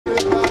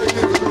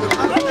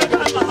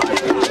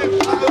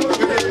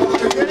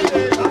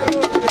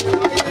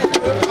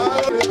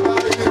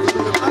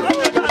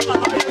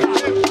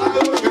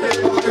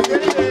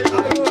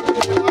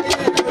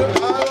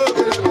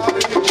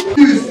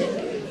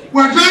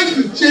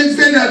going to change,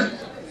 say that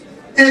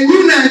a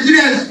new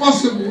Nigeria is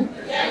possible.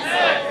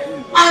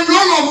 And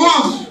all of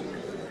us.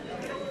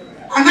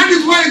 And that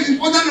is why it's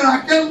important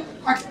that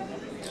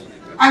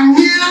I'm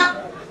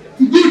here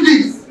to do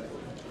this.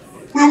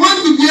 We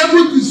want to be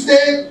able to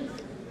say,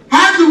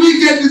 how do we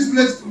get this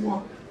place to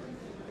work?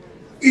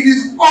 It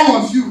is all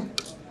of you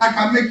that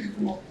can make it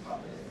work.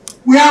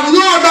 We have no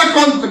other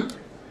country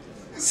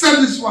except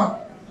this one.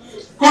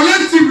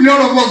 Collectively,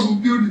 all of us will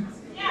build it.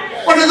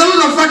 But there's a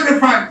lot of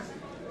sacrifice.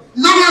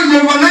 It's not going to be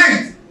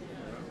overnight.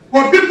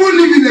 But people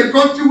live in a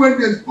country where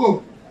there's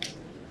hope.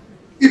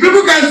 If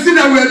people can see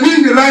that we are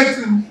doing the right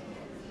thing,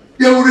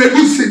 they will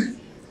reduce it.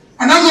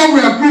 And that's what we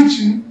are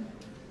preaching.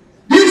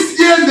 This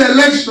year's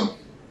election,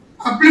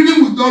 I'm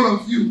pleading with all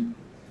of you,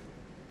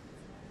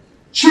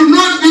 should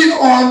not be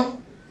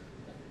on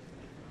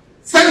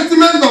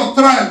sentiment of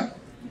tribe.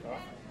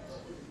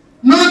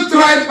 No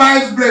tribe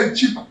buys bread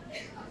cheaper.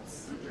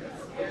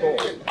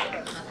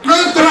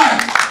 No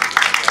tribe.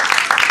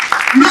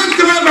 No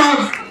tribe has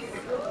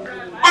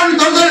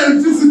undoubted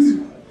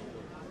electricity.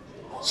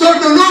 So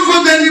do not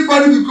vote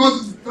anybody because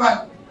it's a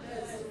tribe.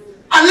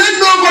 And let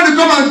nobody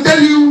come and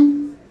tell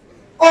you,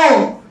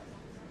 oh,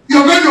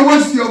 you're going to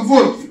waste your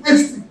vote.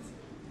 Waste it.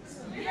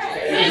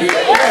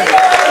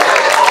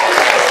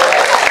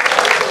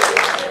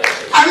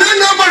 And let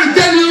nobody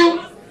tell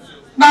you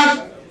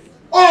that,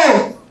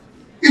 oh,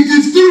 it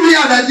is still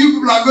here that you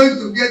people are going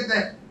to get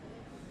there.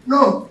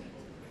 No.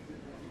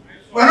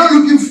 We're not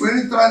looking for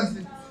any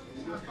transit.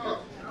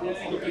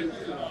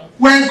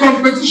 We're in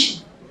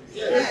competition.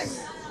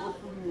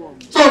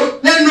 So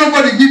let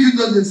nobody give you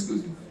those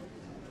excuses.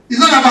 It's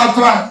not about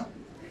tribe.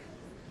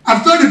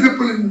 I've told the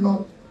people in the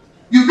north,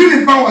 you've been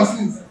in power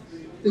since.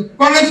 The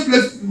current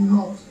place in the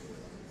north.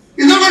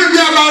 It's not going to be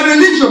about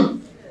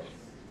religion.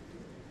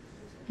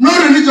 No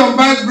religion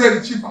buys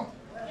bread cheaper.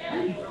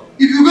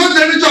 If you go to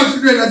any church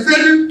today, they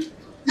say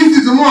this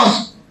is a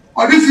mosque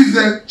or this is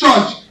a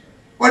church,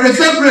 but they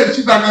sell bread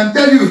cheaper. I can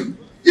tell you,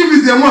 if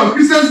it's a mosque,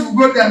 Christians will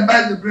go there and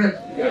buy the bread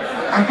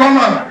and come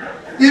out.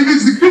 If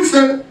it's a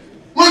Christian,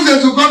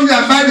 Muslims will come there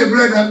and buy the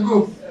bread and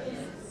go.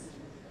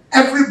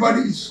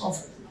 Everybody is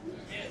suffering.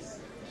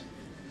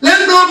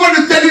 Let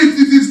nobody tell you it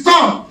is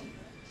time.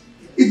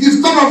 It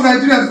is time of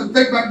Nigerians to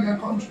take back their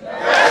country.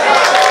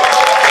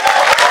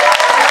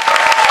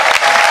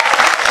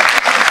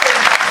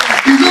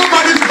 It's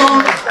nobody's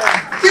turn.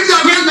 If you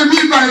are going to be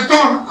my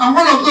turn, I'm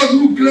one of those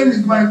who claim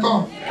it's my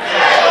turn.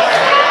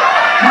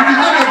 But it's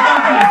not a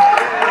country.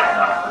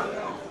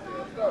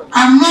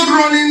 I'm not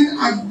running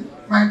as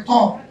my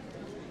turn.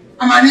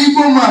 I'm an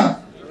Igbo man.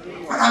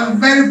 And I'm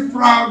very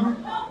proud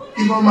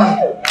Igbo man.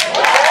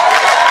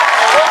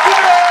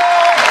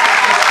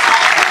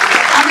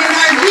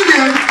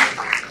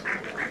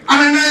 I'm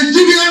a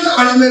Nigerian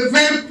and I'm a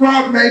very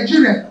proud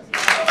Nigerian. And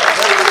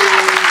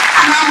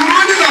I'm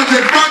running as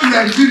a proud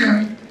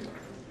Nigerian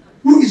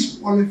who is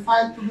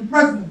qualified to be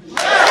president. So,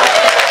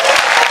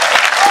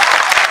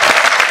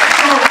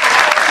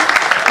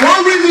 what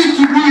we need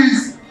to do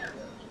is,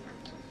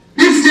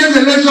 this year's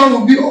election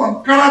will be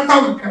on character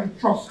we can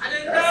trust.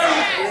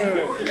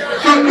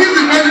 So if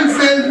the president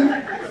says,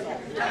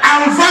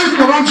 I will fight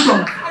corruption,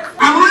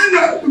 I'm running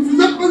if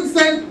the president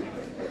says,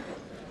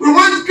 we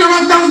want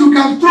characters we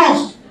can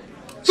trust.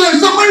 So if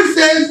somebody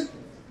says,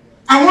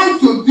 I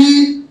want to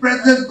be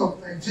president of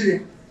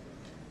Nigeria,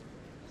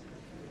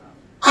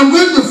 I'm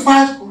going to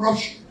fight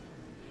corruption.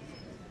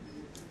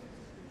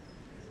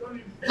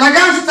 Like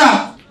I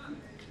start.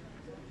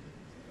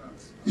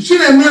 You see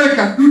in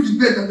America do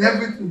debate and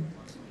everything.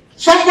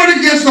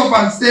 Somebody gets up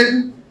and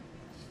says,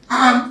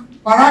 I'm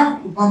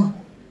Barack Obama.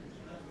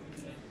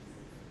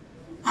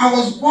 I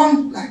was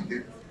born like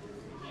that.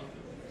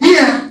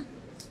 Here,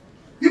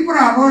 people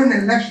are running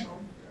an election.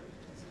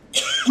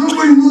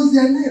 Nobody knows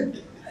their name.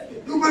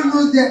 Nobody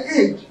knows their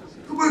age.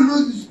 Nobody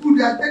knows the school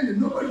they attended.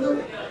 Nobody knows,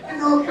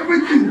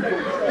 everything.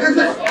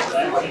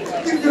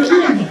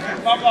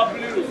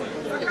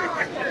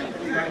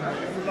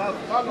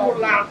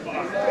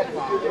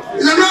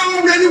 It's not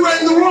known anywhere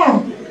in the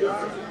world.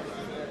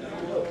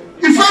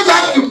 You first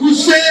have to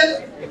say,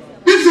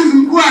 this is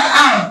who I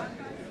am.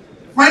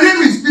 My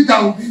name is Peter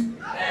Obi.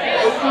 I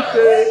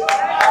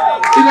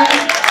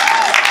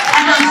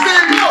can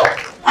say,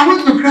 I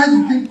went to Christ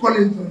King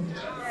College.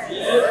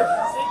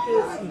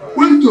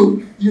 Went to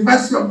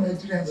University of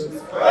Nigeria.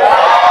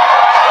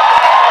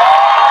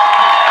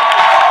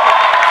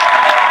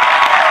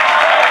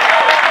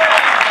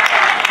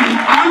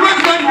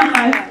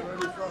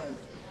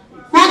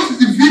 Go to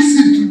the VC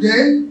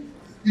today.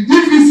 The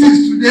DVCs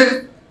today,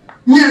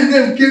 me and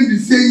them came the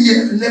same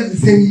year and left the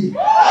same year. So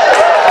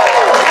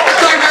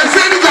I can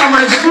say these are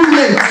my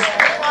schoolmates.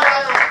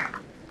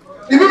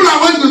 The people I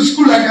went to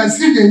school, I can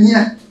see them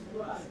here.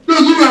 Those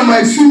who were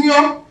my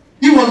senior,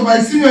 he was my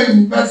senior in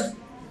university.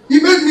 He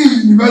made me in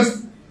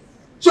university.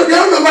 So they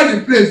all over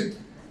the place.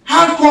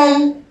 How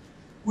come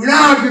we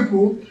now have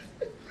people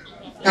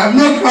that have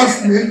no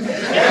classmates?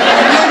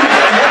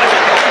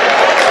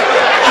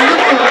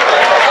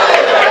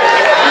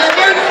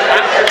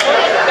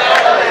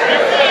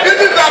 This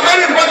is a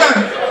very important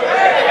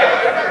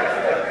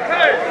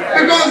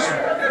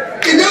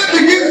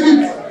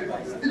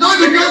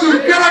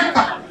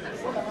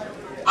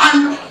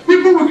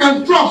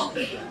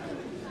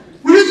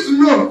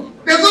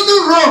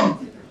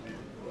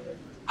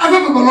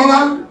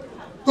brother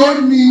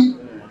told me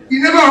he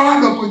never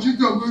had the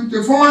opportunity of going to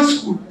a formal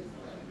school.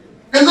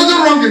 There's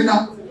nothing wrong in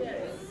that.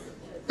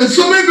 There's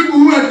so many people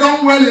who have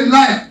done well in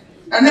life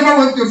and never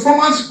went to a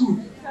formal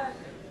school.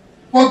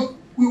 But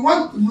we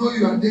want to know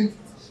your identity.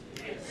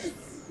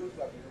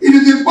 It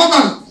is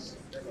important.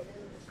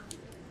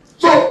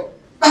 So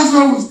that's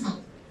where we start.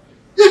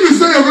 If you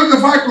say you're going to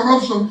fight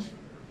corruption,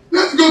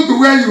 let's go to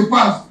where you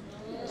passed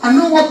and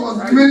know what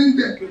was remaining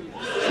there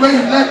when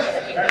you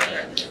left.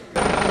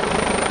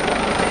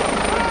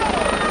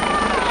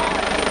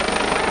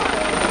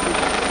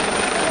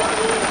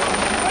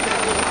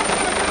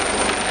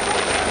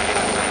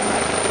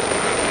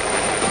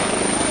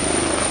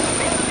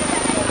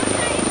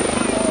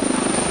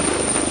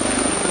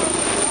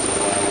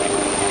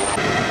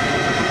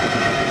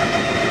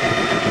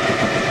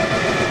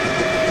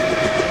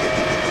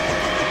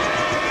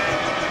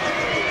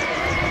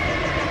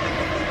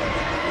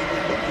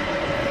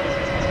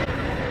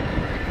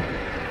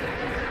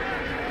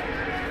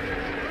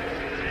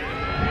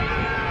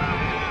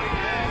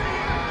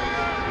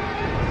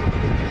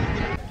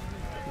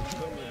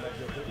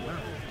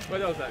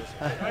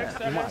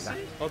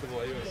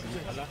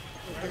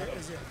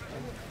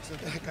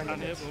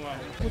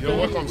 You're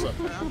welcome, sir.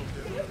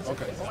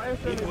 Okay.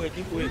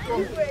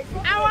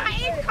 Our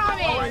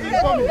incoming. Live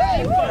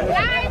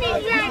in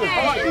Njenje.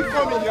 Our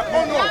incoming. You're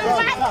honored.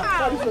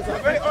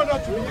 We're very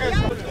honored to be here.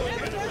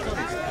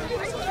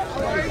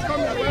 Our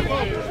incoming.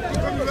 Welcome.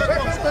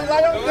 Welcome to the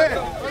Lion Day.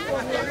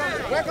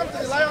 Welcome to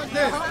the Lion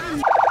Day.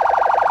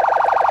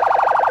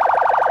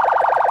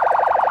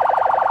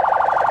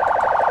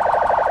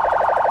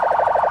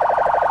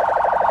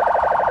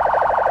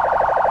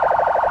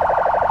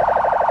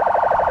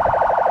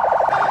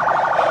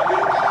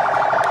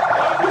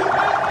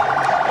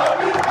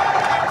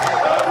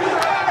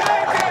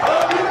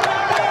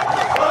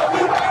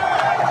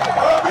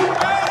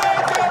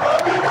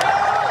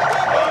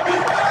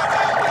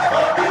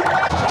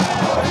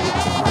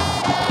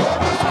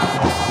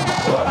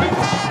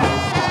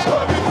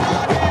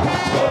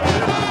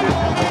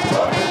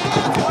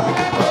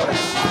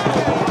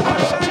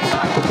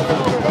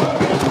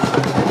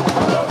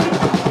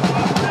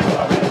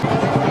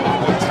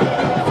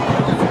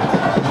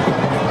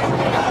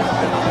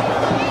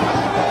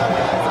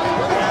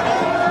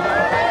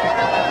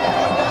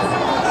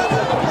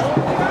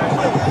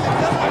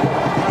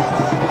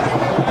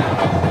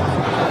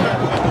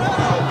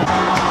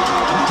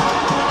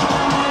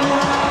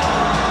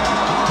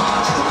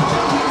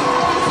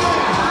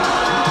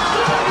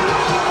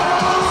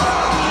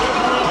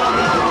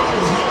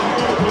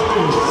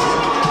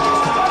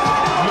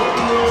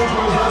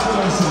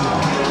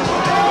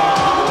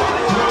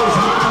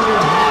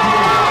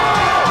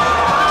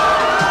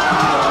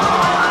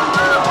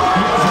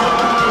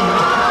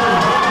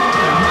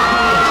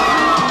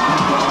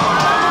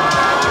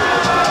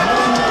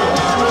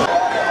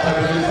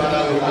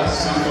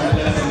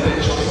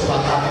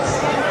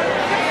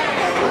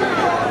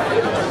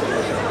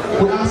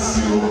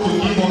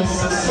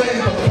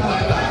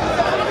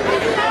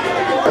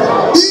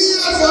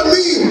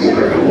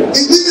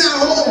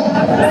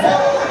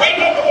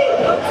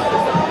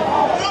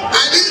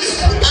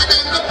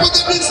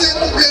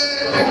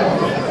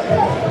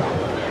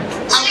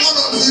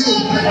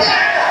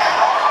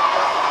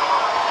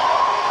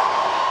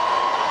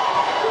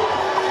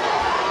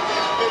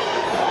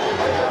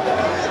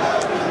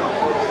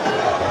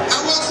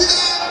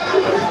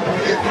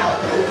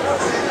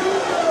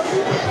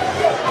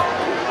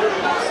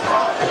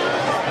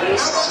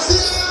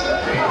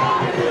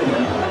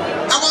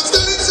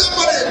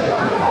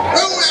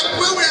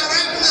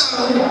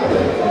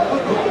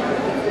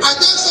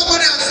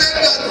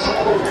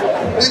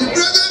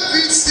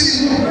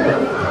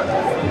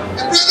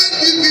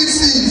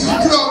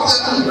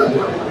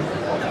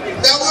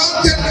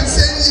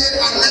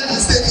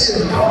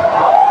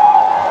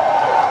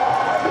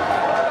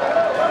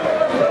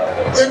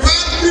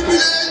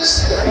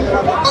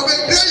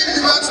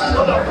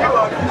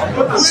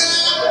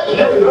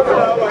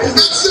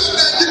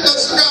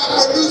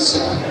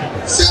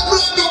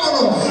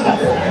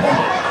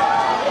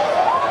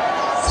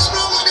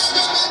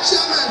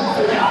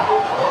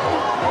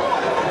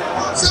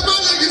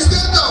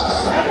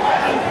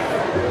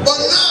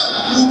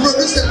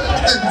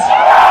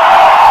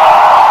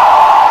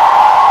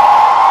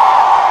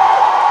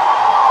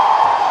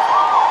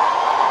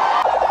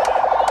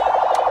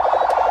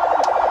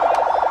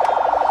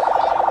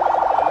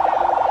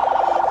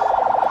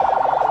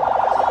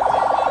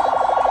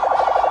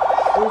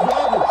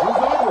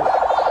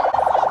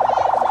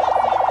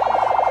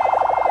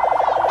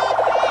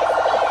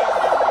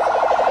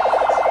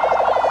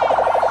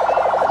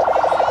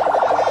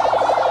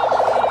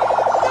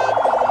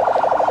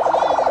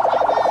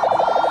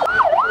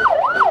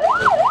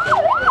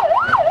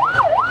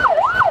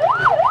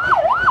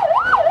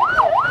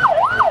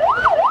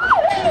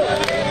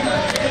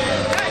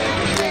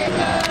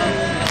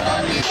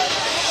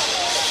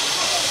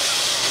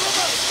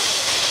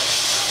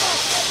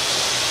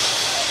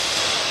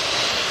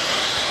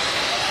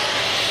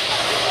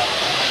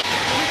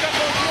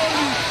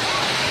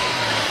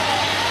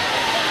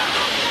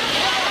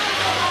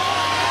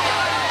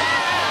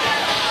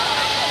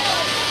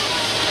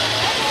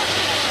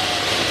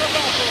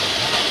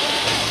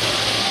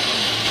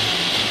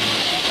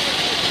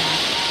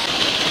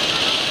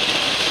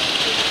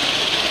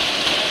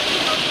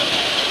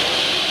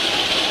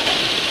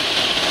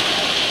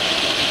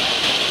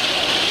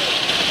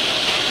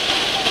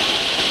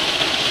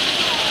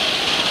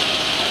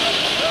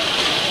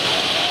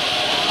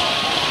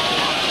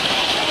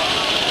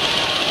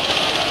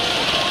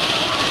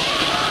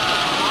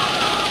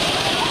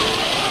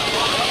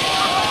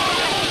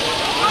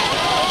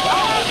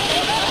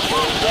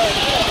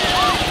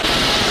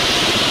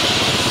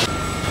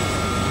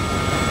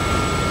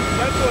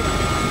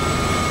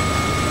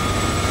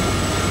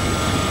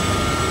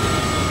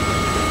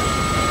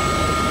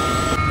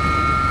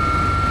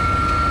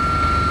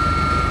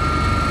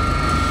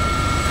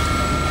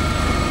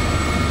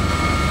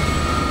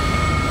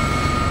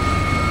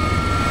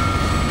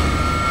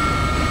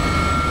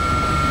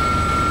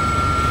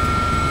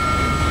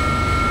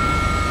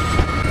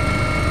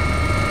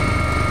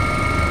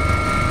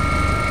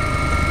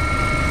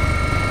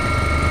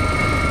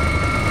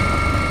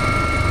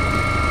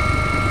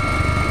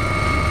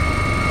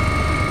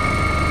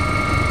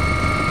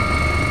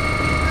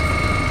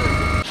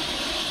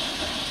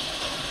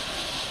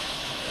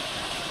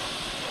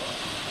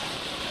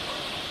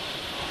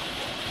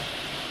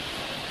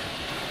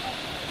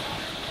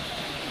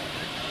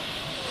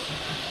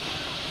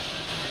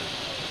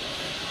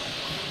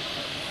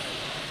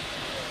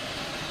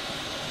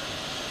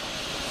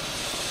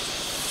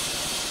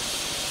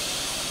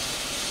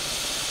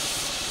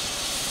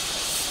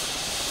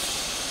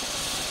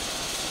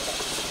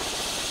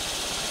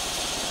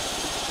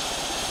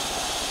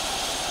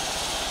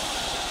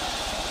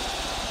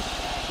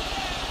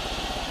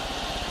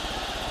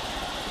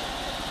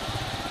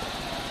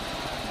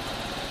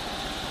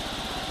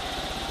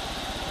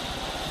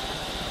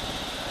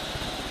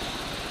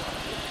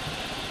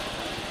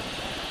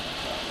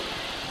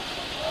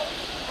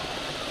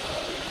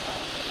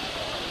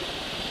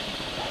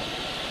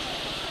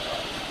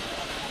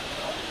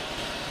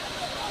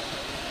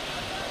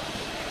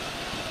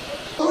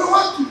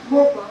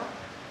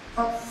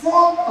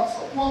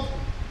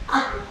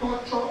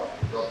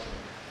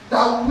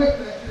 will make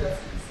Nigeria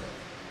citizens.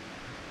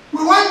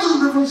 We want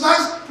to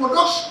revolutionise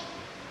production.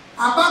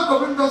 Our Bank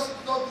of Industry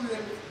is not doing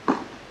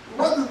anything. We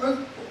want to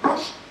revolutionise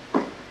production.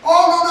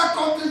 All other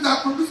countries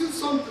are producing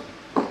something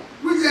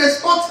which they are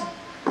exporting.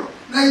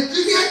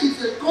 Nigeria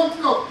is a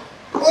country of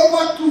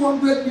over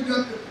 200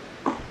 million people.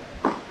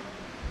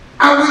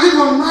 And we live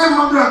on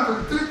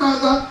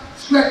 923,000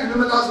 square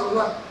kilometers of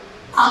land.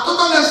 Our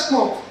total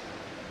export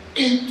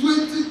in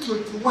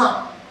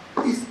 2021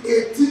 is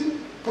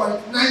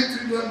 18.9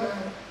 trillion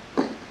naira.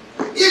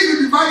 If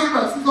you divide it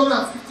by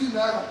 650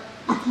 naira,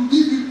 it will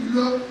give you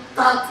below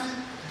 $30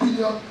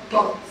 billion.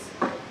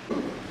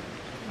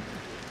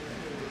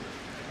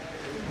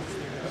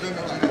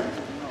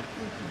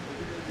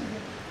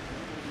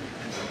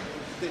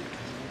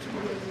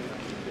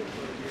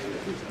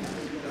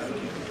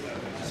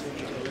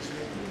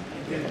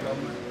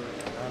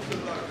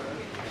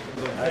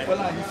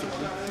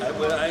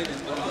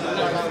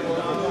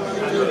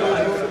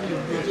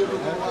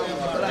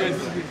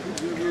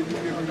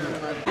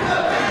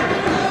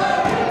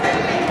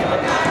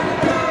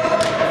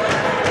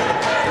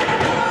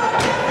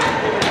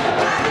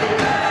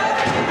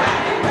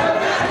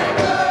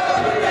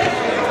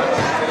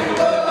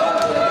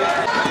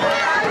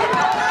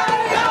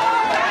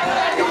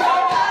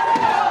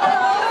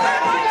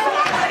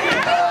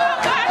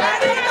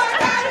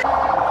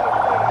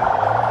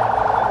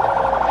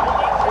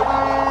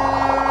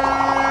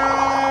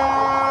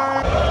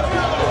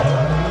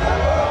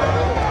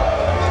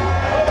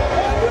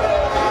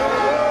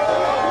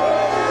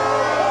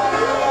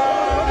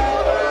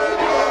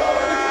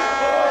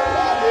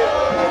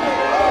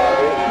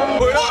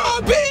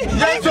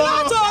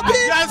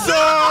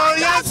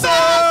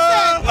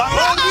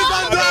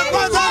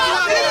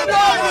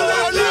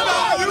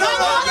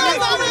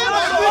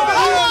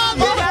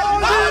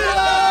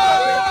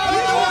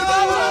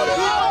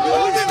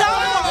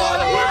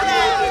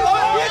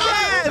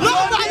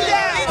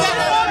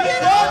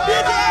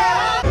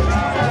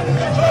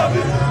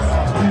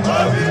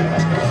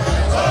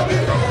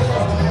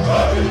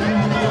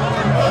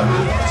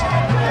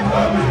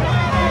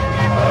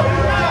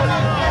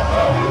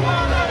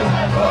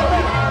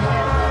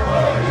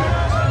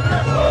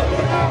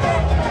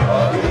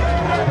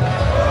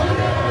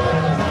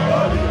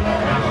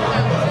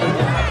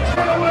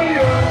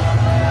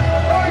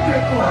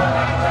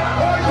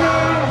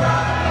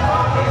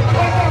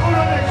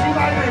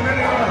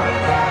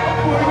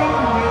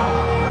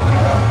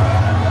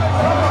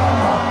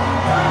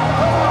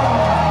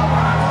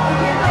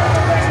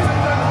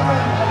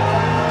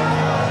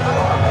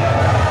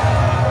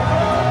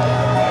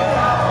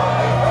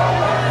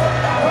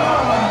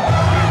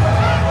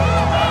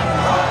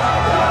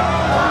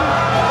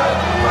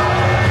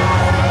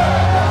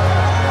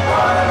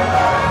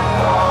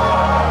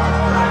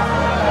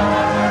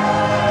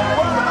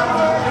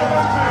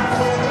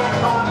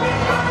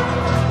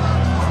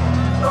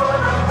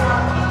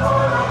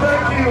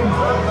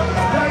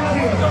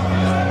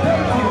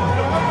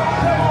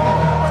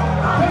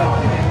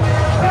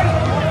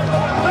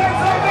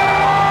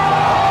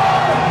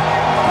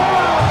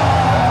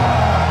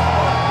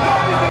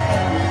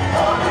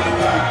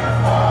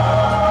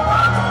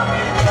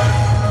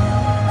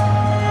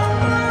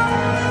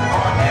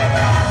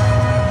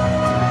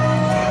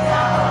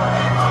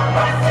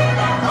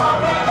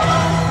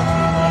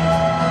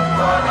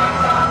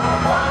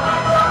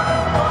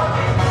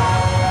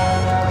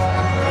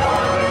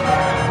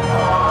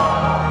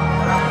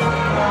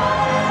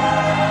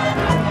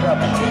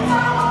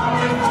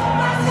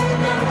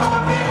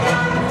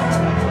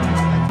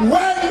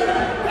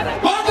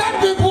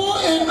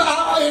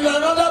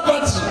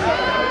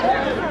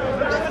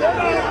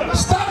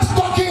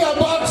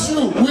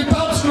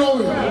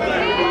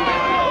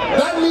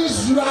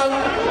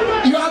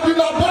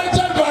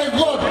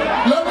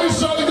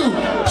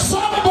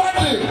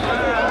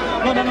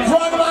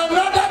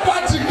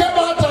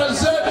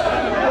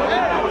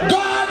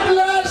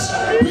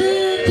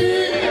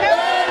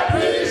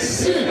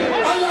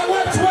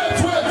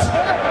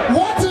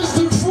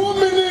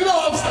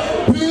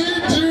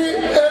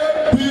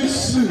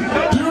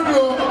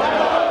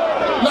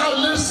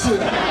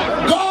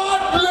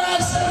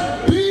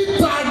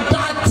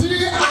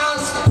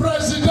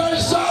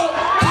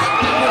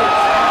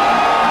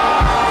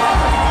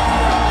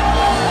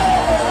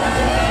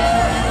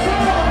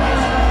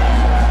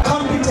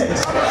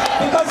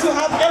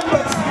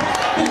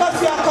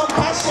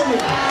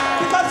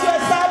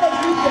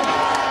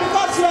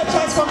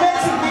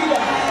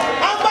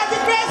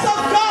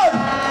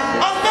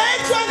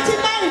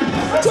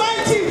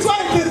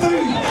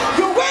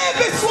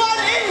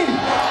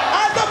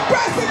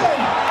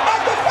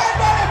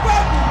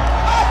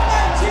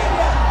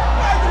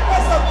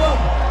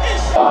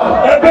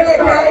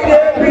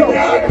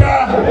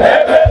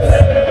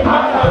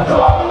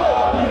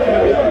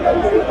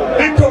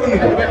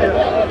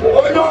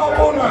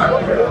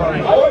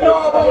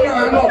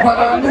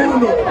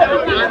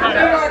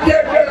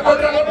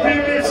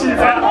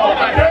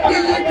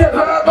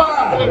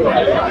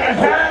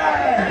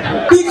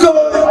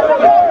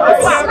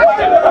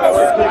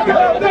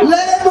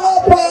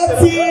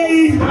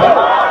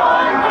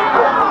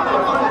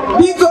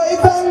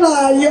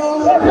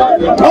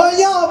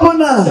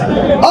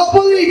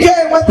 Oburike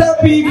weta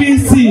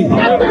PVC.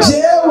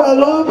 Je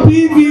welo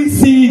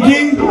PVC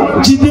gi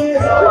jide.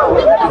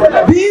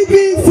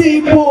 PVC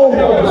po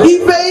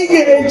ife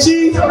igeji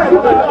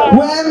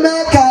we me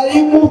ka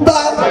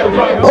imuta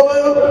o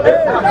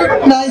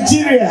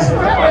Nigeria.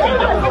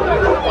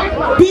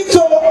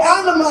 Biko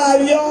ana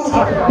mario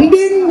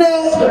ndị nne,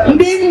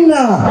 ndị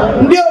nna,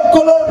 ndị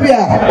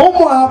okolobịa,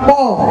 ụmụ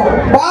agbọghọ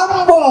gbaa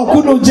mbọ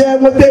kunu jee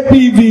nweta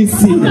PVC.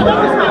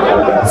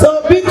 So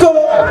biko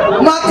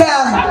maka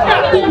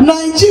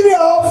Nigeria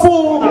ọfụ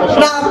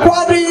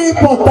na-akwado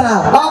ịpụta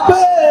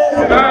akpe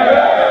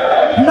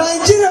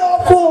Nigeria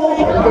ọfụ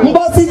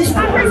mbọsị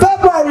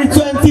February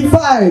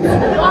 25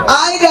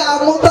 anyị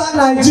ga-amụta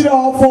Nigeria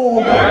ọfụ.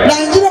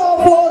 Nigeria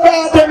ọfụ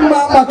ga-adị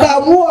mma maka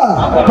mụa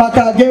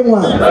maka gị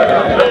nwa.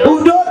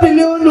 Udo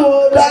dịrị unu,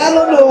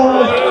 daalụ.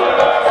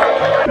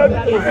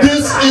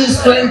 This is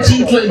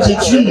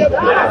 2023.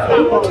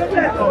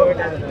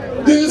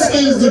 This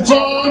is the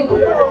turn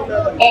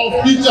of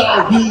Peter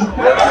Obi.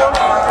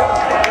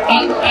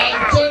 And I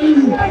tell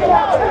you,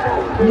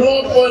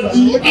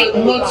 nobody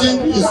and nothing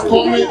is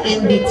coming in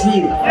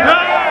between.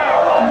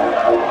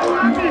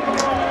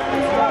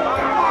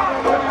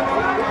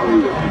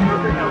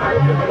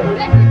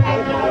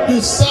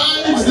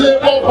 Besides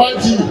Labour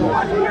Party,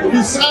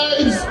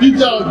 besides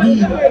Peter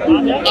Obi,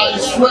 I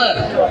swear,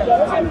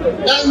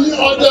 any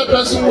other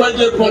person where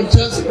they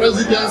contest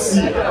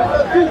presidency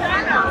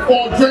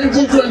for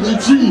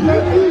 2023,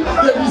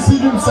 they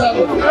deceive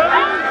themselves.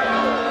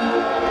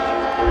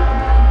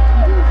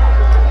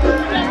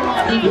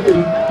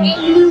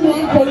 Only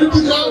one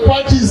political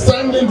party is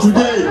standing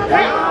today.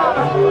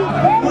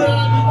 We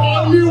are the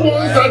only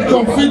ones that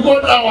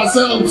configured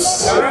ourselves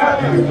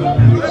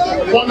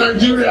for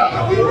Nigeria.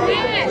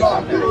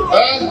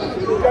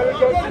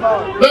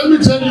 Let me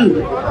tell you,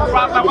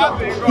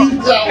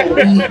 Peter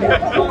Obi,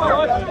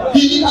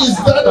 he is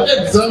that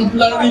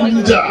exemplary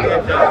leader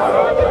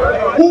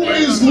who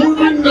is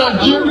moving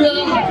Nigeria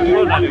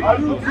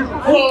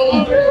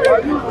from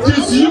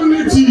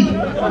disunity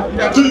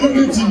to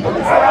unity.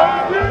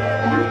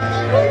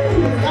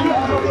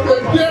 The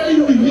day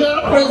you hear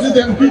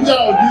President Peter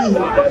Obi,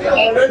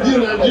 already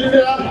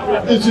Nigeria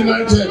is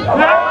united.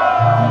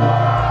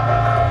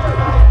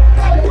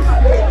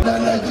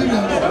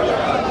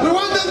 We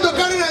want them to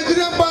carry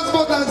Nigerian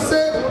passport and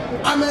say,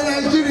 I'm a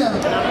Nigerian.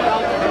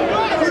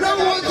 We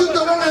don't want you to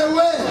run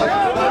away.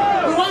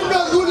 We want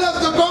those who left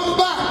to come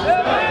back.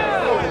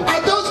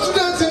 And those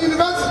students in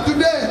university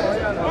today,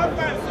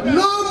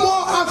 no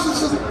more access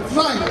to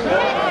strike.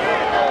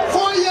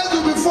 4 years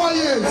will be 4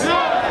 years.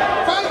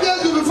 5 years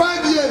will be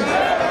 5 years.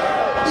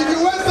 If you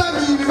waste time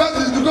in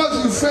university, it's because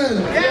you fail,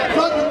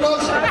 not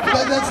because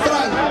there's a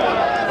strike.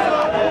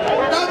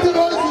 That's the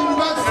whole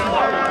university.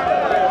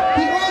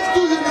 He wants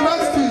 2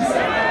 universities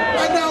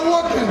and they are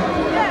working.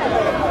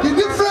 The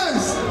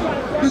difference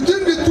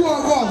between the two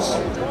of us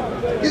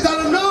is that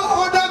no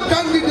other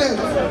candidate,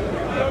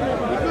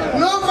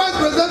 no vice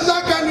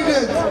presidential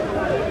candidate,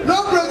 no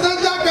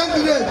presidential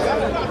candidate,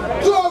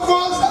 2 of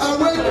us are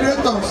wealth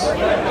creators.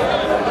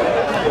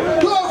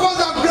 2 of us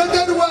have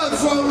created wealth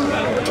from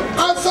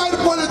outside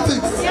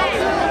politics.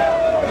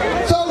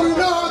 So we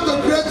know how to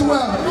create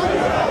wealth.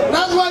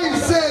 That's why he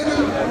said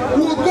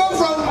we will go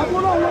from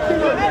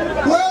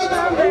wealth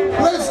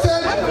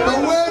wasted to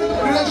wealth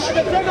creation.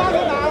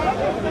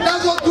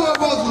 That's what 2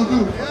 of us will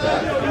do.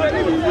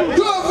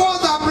 2 of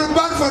us are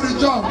prepared for the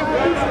job.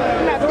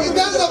 In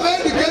terms of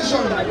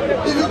education,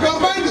 if you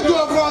combine the 2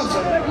 of us,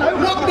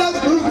 nobody's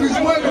group is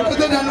more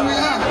educated than we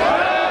are.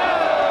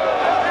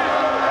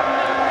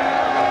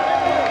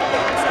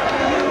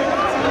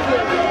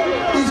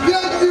 He's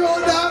PhD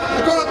holder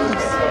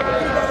economics.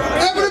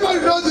 Everybody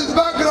knows his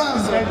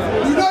background.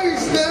 We know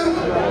his name.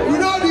 We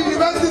know the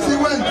universities he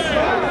went.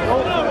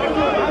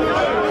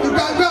 You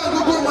can go and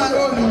Google my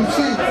own, you will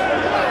see it.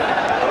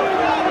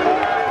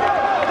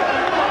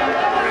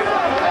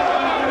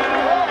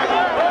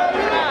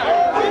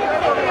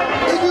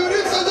 If you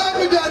read social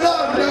media now,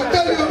 they'll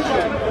tell you,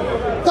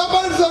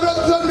 somebody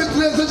told me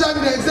today on social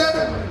media, he said,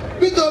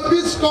 Peter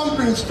Obi's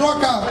company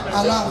struck out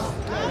alive.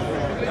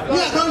 Me,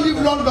 I don't leave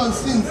London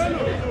since.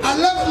 I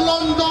left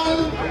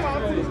London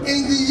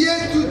in the year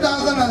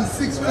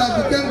 2006 when I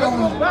became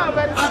governor.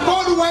 I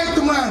called white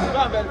man.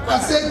 I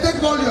said,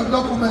 take all your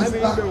documents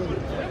back.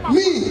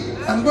 Me,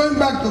 I'm going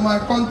back to my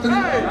country.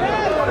 I'm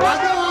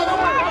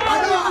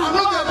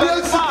not a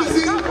great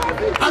citizen.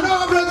 I don't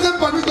have resident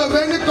permit of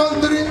any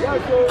country.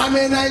 I'm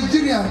a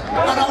Nigerian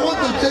and I want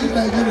to change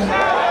Nigeria.